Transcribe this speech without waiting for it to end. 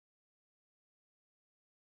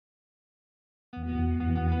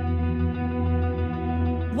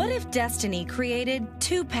What if destiny created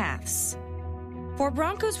two paths? For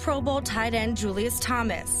Broncos Pro Bowl tight end Julius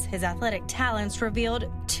Thomas, his athletic talents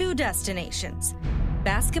revealed two destinations: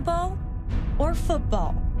 basketball or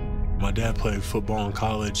football. My dad played football in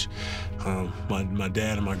college. My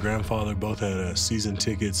dad and my grandfather both had season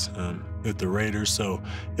tickets at the Raiders, so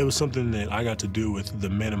it was something that I got to do with the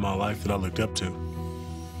men in my life that I looked up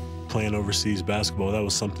to. Playing overseas basketball, that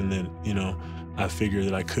was something that, you know, I figured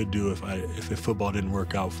that I could do if football didn't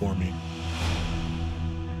work out for me.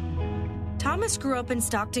 Thomas grew up in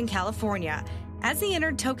Stockton, California. As he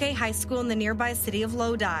entered Tokay High School in the nearby city of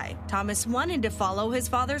Lodi, Thomas wanted to follow his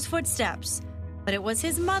father's footsteps, but it was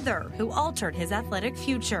his mother who altered his athletic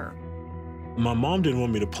future. My mom didn't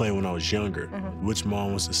want me to play when I was younger. Which mom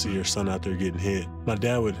wants to see her son out there getting hit? My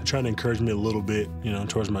dad would try to encourage me a little bit, you know,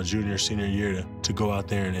 towards my junior, senior year to go out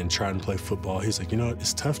there and try and play football. He's like, you know,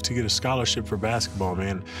 it's tough to get a scholarship for basketball,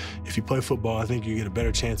 man. If you play football, I think you get a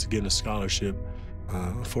better chance of getting a scholarship.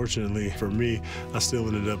 Unfortunately for me, I still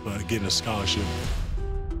ended up getting a scholarship.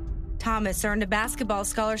 Thomas earned a basketball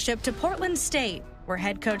scholarship to Portland State, where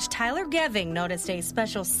head coach Tyler Geving noticed a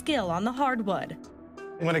special skill on the hardwood.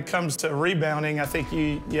 When it comes to rebounding, I think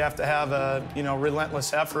you have to have a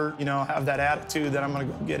relentless effort, have that attitude that I'm going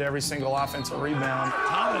to go get every single offensive rebound.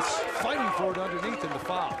 Thomas fighting for it underneath in the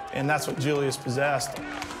foul. And that's what Julius possessed.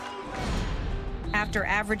 After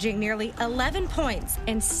averaging nearly 11 points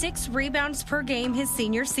and 6 rebounds per game his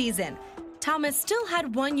senior season, Thomas still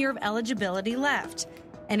had 1 year of eligibility left,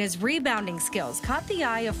 and his rebounding skills caught the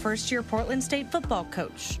eye of first-year Portland State football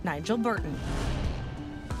coach Nigel Burton.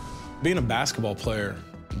 Being a basketball player,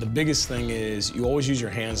 the biggest thing is you always use your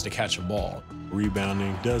hands to catch a ball.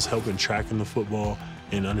 Rebounding does help in tracking the football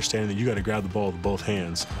and understanding that you got to grab the ball with both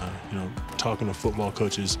hands. Talking to football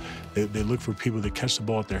coaches, they look for people that catch the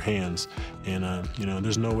ball with their hands. And,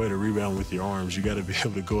 there's no way to rebound with your arms. You got to be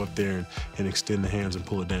able to go up there and extend the hands and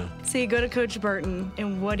pull it down. So you go to Coach Burton,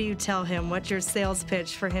 and what do you tell him? What's your sales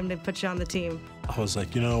pitch for him to put you on the team? I was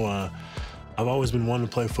like, I've always been wanting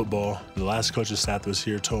to play football. The last coaching staff that was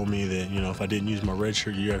here told me that, if I didn't use my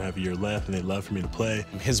redshirt year, I'd have a year left, and they'd love for me to play.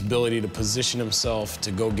 His ability to position himself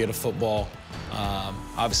to go get a football,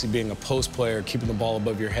 obviously being a post player, keeping the ball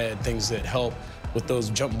above your head, things that help with those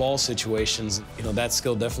jump ball situations, that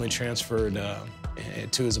skill definitely transferred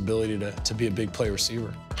to his ability to be a big play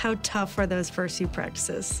receiver. How tough were those first few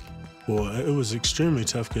practices? Well, it was extremely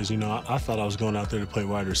tough because, I thought I was going out there to play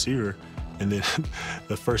wide receiver. And then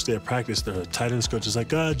the first day of practice, the tight ends coach is like,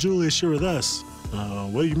 Julius, you're with us.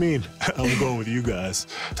 What do you mean? I'm going with you guys.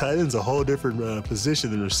 Tight end's a whole different position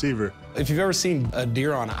than receiver. If you've ever seen a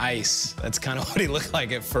deer on ice, that's kind of what he looked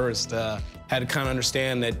like at first. Had to kind of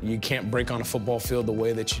understand that you can't break on a football field the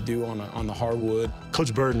way that you do on the hardwood.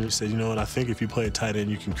 Coach Burton said, I think if you play a tight end,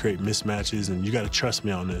 you can create mismatches, and you got to trust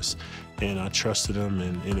me on this. And I trusted him,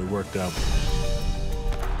 and it worked out.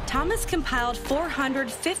 Thomas compiled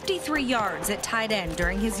 453 yards at tight end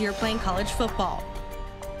during his year playing college football.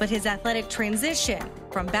 But his athletic transition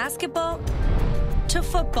from basketball to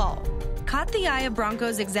football caught the eye of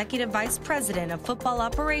Broncos Executive Vice President of Football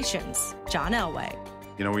Operations, John Elway.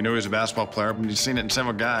 We knew he was a basketball player, but you've seen it in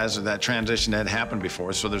several guys that transition had happened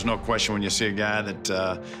before. So there's no question when you see a guy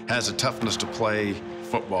that has a toughness to play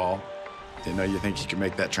football, you think you can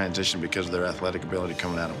make that transition because of their athletic ability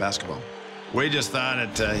coming out of basketball. We just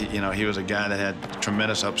thought that, he was a guy that had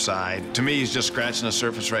tremendous upside. To me, he's just scratching the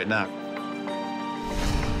surface right now.